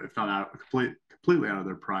 or if not completely out of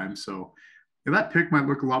their prime. So that pick might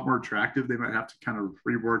look a lot more attractive. They might have to kind of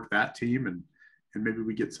rework that team, and maybe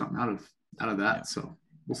we get something out of that. Yeah. So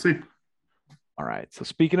we'll see. All right. So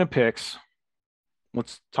speaking of picks,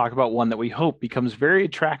 let's talk about one that we hope becomes very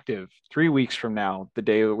attractive 3 weeks from now, the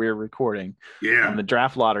day that we're recording. Yeah. On the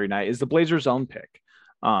draft lottery night is the Blazers' own pick.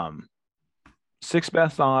 6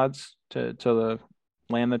 best odds to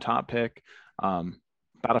land the top pick. About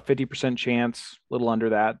a 50% chance, a little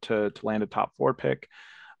under that, to land a top 4 pick.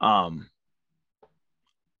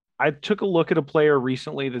 I took a look at a player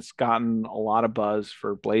recently that's gotten a lot of buzz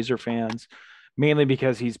for Blazer fans, mainly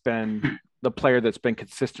because he's been the player that's been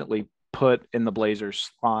consistently put in the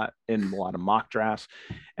Blazers slot in a lot of mock drafts,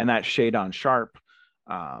 and that's Shadon Sharpe.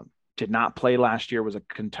 Did not play last year, was a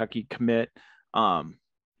Kentucky commit. I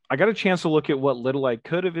got a chance to look at what little I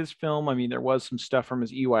could of his film. I mean, there was some stuff from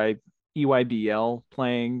his EYBL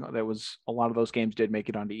playing. That was, a lot of those games did make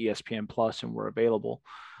it onto ESPN Plus and were available.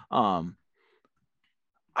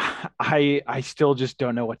 I still just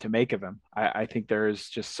don't know what to make of him. I think there is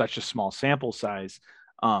just such a small sample size.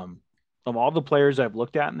 Of all the players I've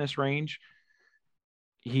looked at in this range,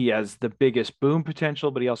 he has the biggest boom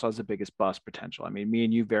potential, but he also has the biggest bust potential. I mean, me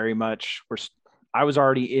and you very much I was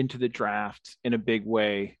already into the draft in a big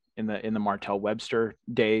way in the Martell Webster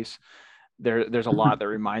days. There's a lot that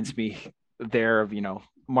reminds me there of,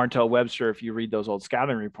 Martell Webster, if you read those old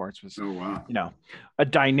scouting reports, was, a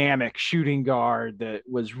dynamic shooting guard that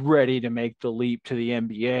was ready to make the leap to the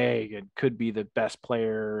NBA and could be the best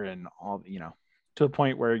player, and all, to the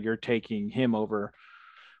point where you're taking him over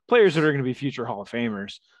players that are going to be future Hall of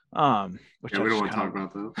Famers. Which we don't want to talk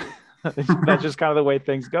about that. That's just kind of the way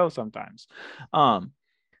things go sometimes.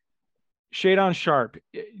 Shadon Sharpe,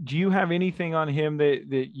 do you have anything on him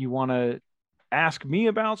that you want to ask me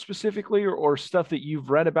about specifically, or stuff that you've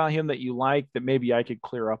read about him that you like that maybe I could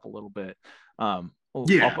clear up a little bit?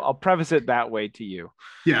 I'll preface it that way to you.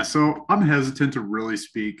 Yeah, so I'm hesitant to really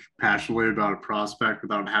speak passionately about a prospect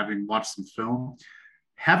without having watched some film.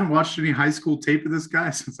 Haven't watched any high school tape of this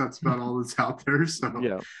guy, since that's about all that's out there. So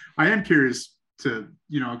yeah. I am curious to,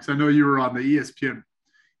 because I know you were on the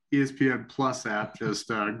ESPN Plus app, just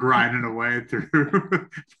grinding away through a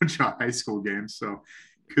bunch of high school games. So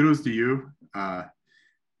kudos to you.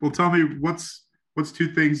 Well, tell me what's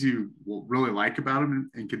 2 things you will really like about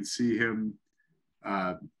him and can see him,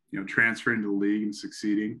 transferring to the league and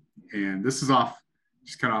succeeding. And this is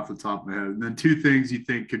just kind of off the top of my head. And then 2 things you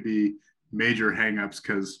think could be major hangups,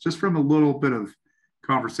 because just from a little bit of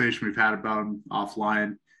conversation we've had about him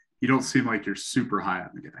offline, you don't seem like you're super high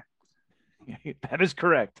on the guy. That is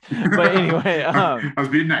correct. But anyway, I was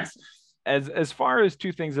being nice. As far as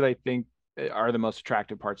 2 things that I think are the most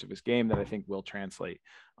attractive parts of his game that I think will translate,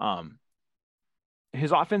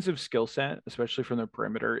 his offensive skill set, especially from the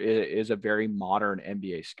perimeter, is a very modern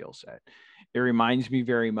NBA skill set. It reminds me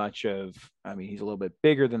very much of, he's a little bit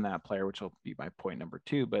bigger than that player, which will be my point number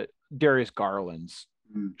 2, but Darius Garland's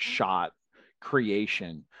shot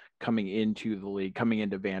creation coming into the league, coming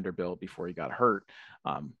into Vanderbilt before he got hurt,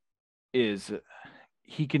 is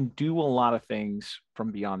he can do a lot of things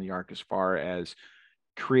from beyond the arc as far as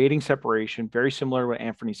creating separation, very similar to what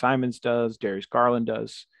Anthony Simons does, Darius Garland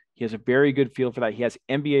does. He has a very good feel for that. He has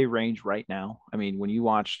NBA range right now. I mean, when you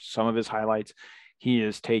watch some of his highlights, he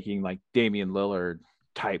is taking like Damian Lillard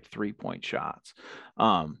type 3-point shots.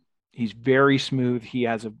 He's very smooth. He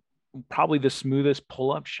has probably the smoothest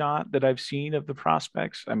pull-up shot that I've seen of the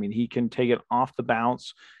prospects. I mean, he can take it off the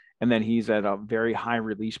bounce, and then he's at a very high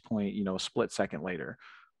release point, a split second later.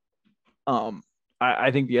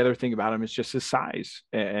 I think the other thing about him is just his size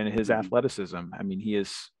and his athleticism. I mean, he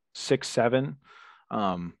is 6'7",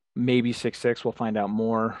 maybe 6'6". We'll find out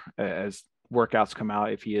more as workouts come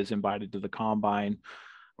out, if he is invited to the combine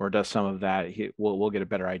or does some of that. We'll get a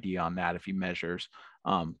better idea on that if he measures.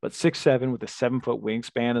 But 6'7" with a 7-foot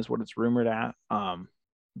wingspan is what it's rumored at.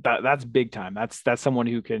 that's big time. That's someone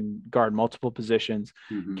who can guard multiple positions,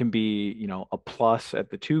 can be, a plus at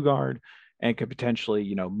the 2 guard, and could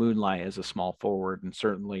potentially, moonlight as a small forward, and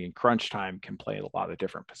certainly in crunch time can play a lot of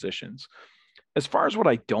different positions. As far as what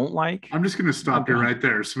I don't like, I'm just going to stop you right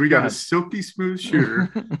there. So we got a silky smooth shooter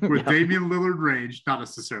with Damian Lillard range, not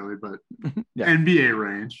necessarily, but NBA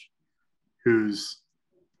range, who's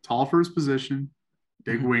tall for his position,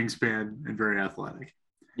 big wingspan, and very athletic.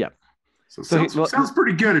 Yep. So sounds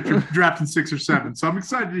pretty good if you're drafting 6 or 7. So I'm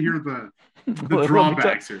excited to hear the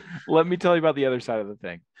drawbacks here. Let me tell you about the other side of the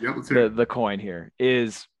thing. Yep, let's hear the coin here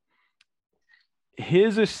is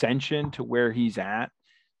his ascension to where he's at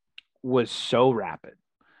was so rapid.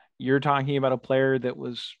 You're talking about a player that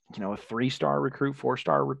was, a 3-star recruit,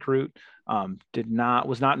 4-star recruit,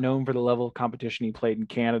 was not known for the level of competition he played in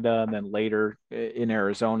Canada and then later in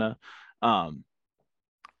Arizona.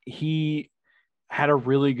 He had a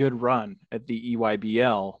really good run at the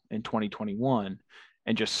EYBL in 2021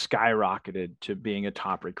 and just skyrocketed to being a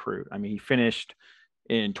top recruit. I mean, he finished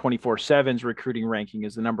in 24/7's recruiting ranking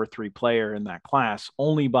as the number 3 player in that class,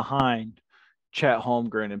 only behind Chet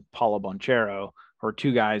Holmgren and Paulo Banchero, are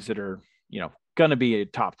 2 guys that are, going to be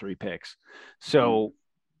top 3 picks. So,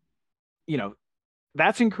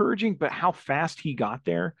 that's encouraging, but how fast he got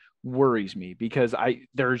there worries me, because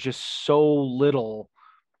there's just so little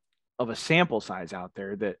of a sample size out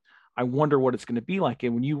there that I wonder what it's going to be like.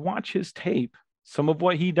 And when you watch his tape, some of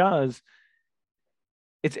what he does,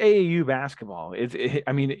 it's AAU basketball. It's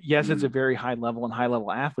a very high level and high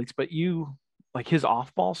level athletes, but like his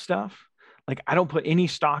off ball stuff, like I don't put any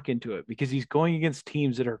stock into it because he's going against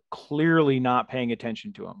teams that are clearly not paying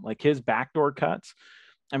attention to him. Like his backdoor cuts,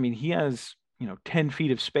 I mean, he has, 10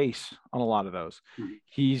 feet of space on a lot of those.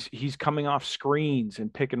 He's coming off screens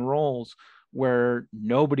and pick and rolls where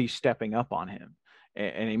nobody's stepping up on him.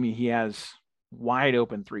 And I mean, he has wide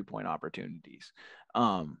open 3-point opportunities.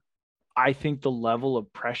 I think the level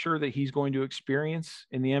of pressure that he's going to experience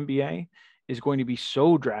in the NBA is going to be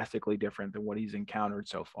so drastically different than what he's encountered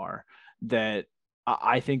so far that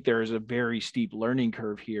I think there's a very steep learning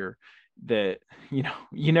curve here that,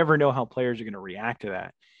 you never know how players are going to react to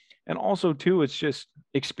that. And also too, it's just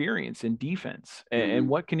experience in defense and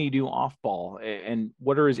what can he do off ball and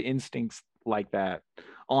what are his instincts like that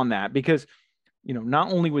on that, because,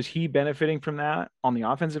 not only was he benefiting from that on the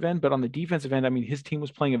offensive end, but on the defensive end, I mean, his team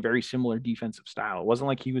was playing a very similar defensive style. It wasn't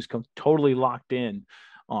like he was totally locked in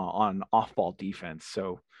on off ball defense.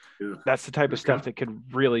 So that's the type of stuff that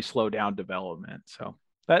could really slow down development. So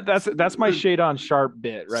that's my shade on Sharp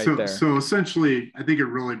bit there. So essentially, I think it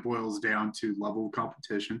really boils down to level of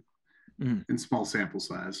competition and small sample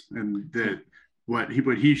size, and that what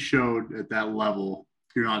he showed at that level,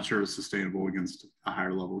 you're not sure is sustainable against a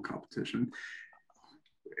higher level of competition,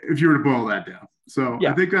 if you were to boil that down. So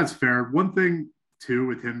I think that's fair. One thing too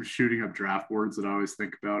with him shooting up draft boards that I always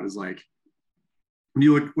think about is like when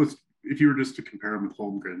you look, if you were just to compare him with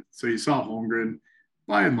Holmgren. So you saw Holmgren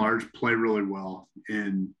by and large play really well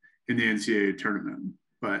in the NCAA tournament,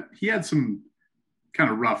 but he had some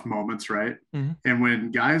kind of rough moments, right? And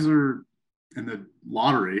when guys are in the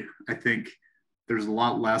lottery, I think there's a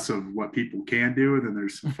lot less of what people can do, and then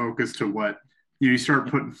there's focus to what you start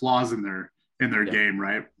putting flaws in their game,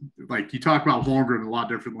 right? Like you talk about Holmgren a lot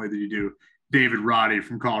differently than you do David Roddy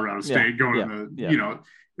from Colorado State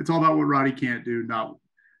it's all about what Roddy can't do, not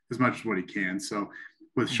as much as what he can. So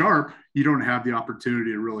with Sharp, you don't have the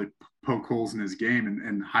opportunity to really poke holes in his game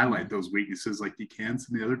and highlight those weaknesses like you can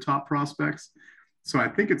some of the other top prospects. So I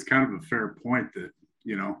think it's kind of a fair point that,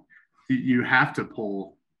 you have to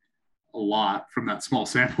pull a lot from that small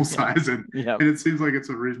sample size. And it seems like it's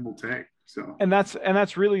a reasonable take. So, and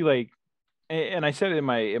that's really like, and I said it in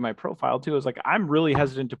my profile too, is like, I'm really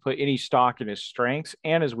hesitant to put any stock in his strengths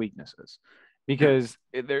and his weaknesses because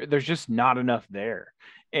there's just not enough there.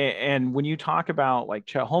 And when you talk about like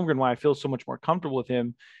Chet Holmgren, why I feel so much more comfortable with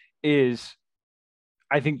him is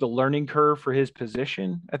I think the learning curve for his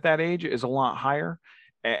position at that age is a lot higher.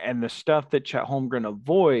 And the stuff that Chet Holmgren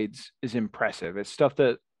avoids is impressive. It's stuff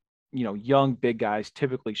that, young big guys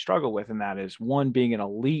typically struggle with. And that is one, being an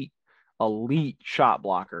elite shot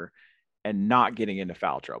blocker and not getting into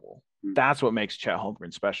foul trouble. That's what makes Chet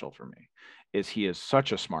Holmgren special for me, is he is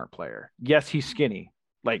such a smart player. Yes, he's skinny.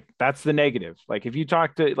 Like that's the negative. Like if you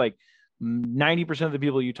talk to like 90% of the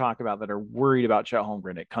people you talk about that are worried about Chet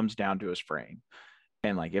Holmgren, it comes down to his frame.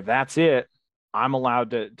 And like, if that's it, I'm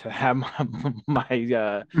allowed to have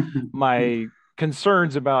my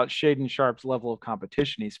concerns about Shaden Sharp's level of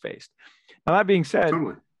competition he's faced. Now that being said,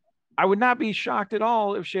 I would not be shocked at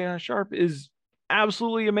all if Shaden Sharp is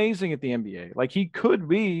absolutely amazing at the NBA. Like, he could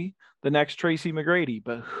be the next Tracy McGrady,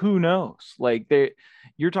 but who knows? Like,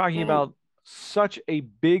 you're talking about such a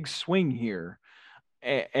big swing here,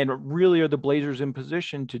 and really are the Blazers in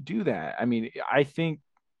position to do that? I mean, I think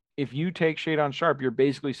if you take Shadon Sharpe, you're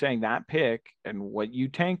basically saying that pick and what you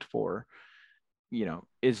tanked for,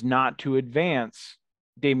 is not to advance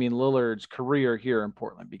Damian Lillard's career here in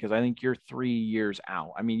Portland, because I think you're 3 years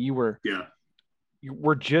out. I mean, you were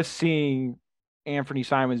just seeing Anthony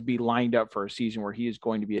Simons be lined up for a season where he is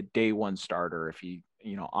going to be a day one starter. If he,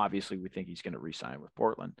 obviously we think he's going to re-sign with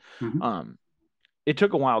Portland. Mm-hmm. It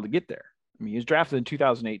took a while to get there. I mean, he was drafted in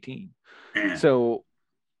 2018. So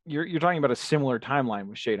you're talking about a similar timeline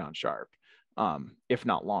with Shadon Sharpe, if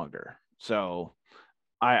not longer. So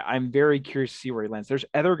I'm very curious to see where he lands. There's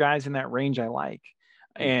other guys in that range I like.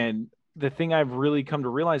 And the thing I've really come to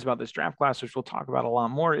realize about this draft class, which we'll talk about a lot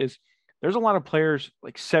more, is there's a lot of players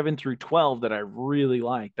like 7 through 12 that I really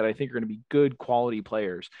like, that I think are going to be good quality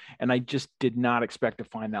players. And I just did not expect to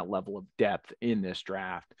find that level of depth in this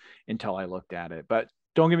draft until I looked at it. But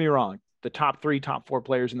don't get me wrong, the top 3, top 4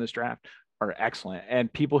 players in this draft are excellent.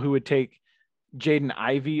 And people who would take Jaden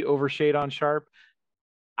Ivey over Shadon Sharpe,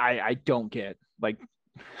 I don't get. Like,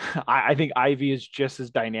 I think Ivey is just as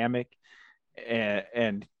dynamic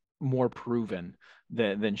and more proven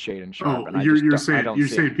than Shadon Sharpe. Oh, you're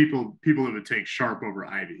saying people that would take Sharpe over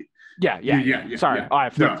Ivey. Yeah. Sorry, I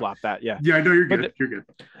flip-flopped that. Yeah. Yeah, no, you're good. You're good.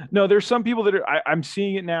 No, there's some people that I'm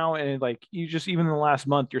seeing it now, and like even in the last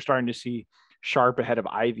month, you're starting to see Sharpe ahead of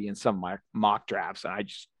Ivey in some mock drafts, and I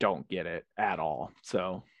just don't get it at all.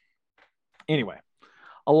 So anyway,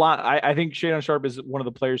 I think Shadon Sharpe is one of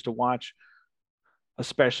the players to watch,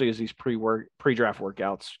 especially as these pre-draft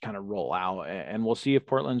workouts kind of roll out. And we'll see if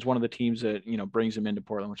Portland's one of the teams that, brings them into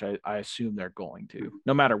Portland, which I assume they're going to,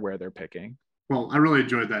 no matter where they're picking. Well, I really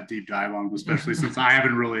enjoyed that deep dive on him, especially since I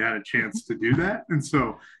haven't really had a chance to do that. And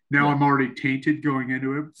so now I'm already tainted going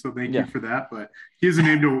into him. So thank you for that. But he is a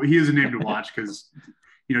name to watch, because,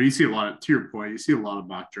 you see a lot of, to your point, you see a lot of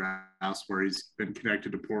mock drafts where he's been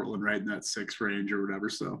connected to Portland right in that 6 range or whatever.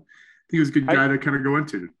 So I think he was a good guy to kind of go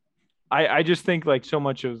into. I just think like so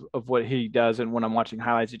much of what he does, and when I'm watching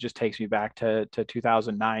highlights, it just takes me back to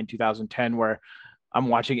 2009, 2010, where I'm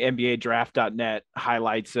watching NBA Draft.net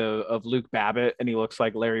highlights of Luke Babbitt, and he looks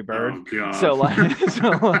like Larry Bird. Oh, God. So like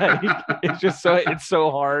it's just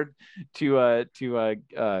so hard to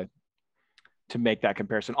make that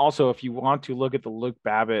comparison. Also, if you want to look at the Luke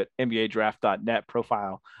Babbitt NBA Draft.net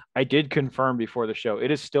profile, I did confirm before the show,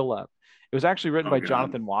 it is still up. It was actually written by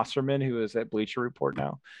Jonathan Wasserman, who is at Bleacher Report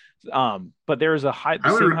now. But there is a highly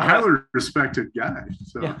respected guy.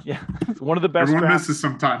 So. Yeah. One of the best. Everyone misses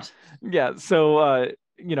sometimes. Yeah. So,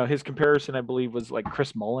 his comparison, I believe, was like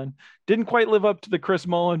Chris Mullin. Didn't quite live up to the Chris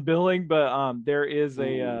Mullin billing, but there is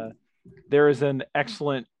an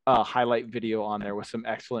excellent highlight video on there with some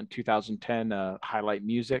excellent 2010 highlight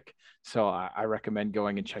music. So I recommend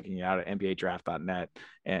going and checking it out at NBADraft.net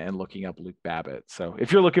and looking up Luke Babbitt. So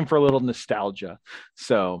if you're looking for a little nostalgia.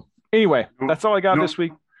 So anyway, that's all I got this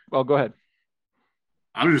week. Well, go ahead.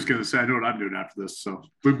 I was just going to say, I know what I'm doing after this. So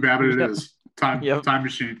Luke Babbitt it is. Time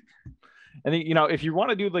machine. And then, if you want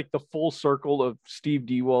to do like the full circle of Steve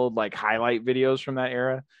DeWold, like highlight videos from that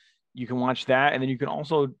era, you can watch that. And then you can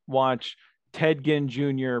also watch Ted Ginn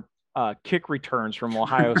Jr. Kick returns from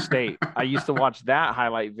Ohio State. I used to watch that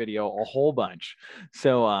highlight video a whole bunch.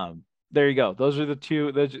 So there you go. Those are the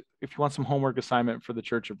two. If you want some homework assignment for the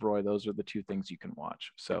Church of Roy, those are the 2 things you can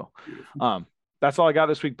watch. So that's all I got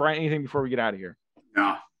this week. Brian, anything before we get out of here?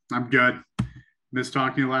 No, I'm good. Missed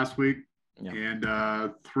talking to you last week. Yeah.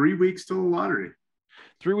 And 3 weeks till the lottery.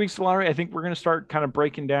 3 weeks to the lottery. I think we're going to start kind of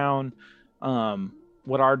breaking down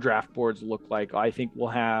what our draft boards look like. I think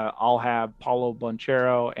I'll have Paulo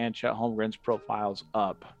Banchero and Chet Holmgren's profiles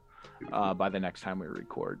up by the next time we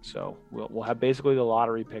record. So we'll have basically the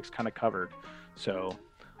lottery picks kind of covered. So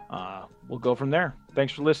we'll go from there.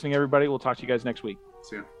 Thanks for listening, everybody. We'll talk to you guys next week.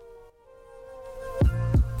 See ya.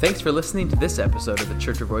 Thanks for listening to this episode of the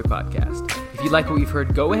Church of Roy podcast. If you like what you've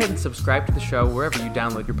heard, go ahead and subscribe to the show wherever you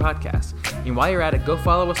download your podcasts. And while you're at it, go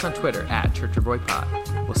follow us on Twitter at Church of Roy Pod.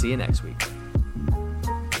 We'll see you next week.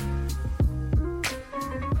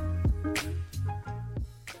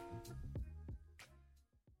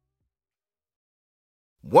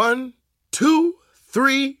 One, 2,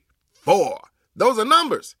 3, 4. Those are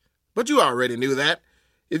numbers. But you already knew that.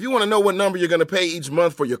 If you want to know what number you're going to pay each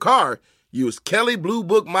month for your car, use Kelley Blue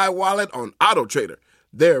Book My Wallet on AutoTrader.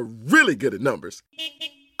 They're really good at numbers.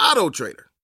 AutoTrader.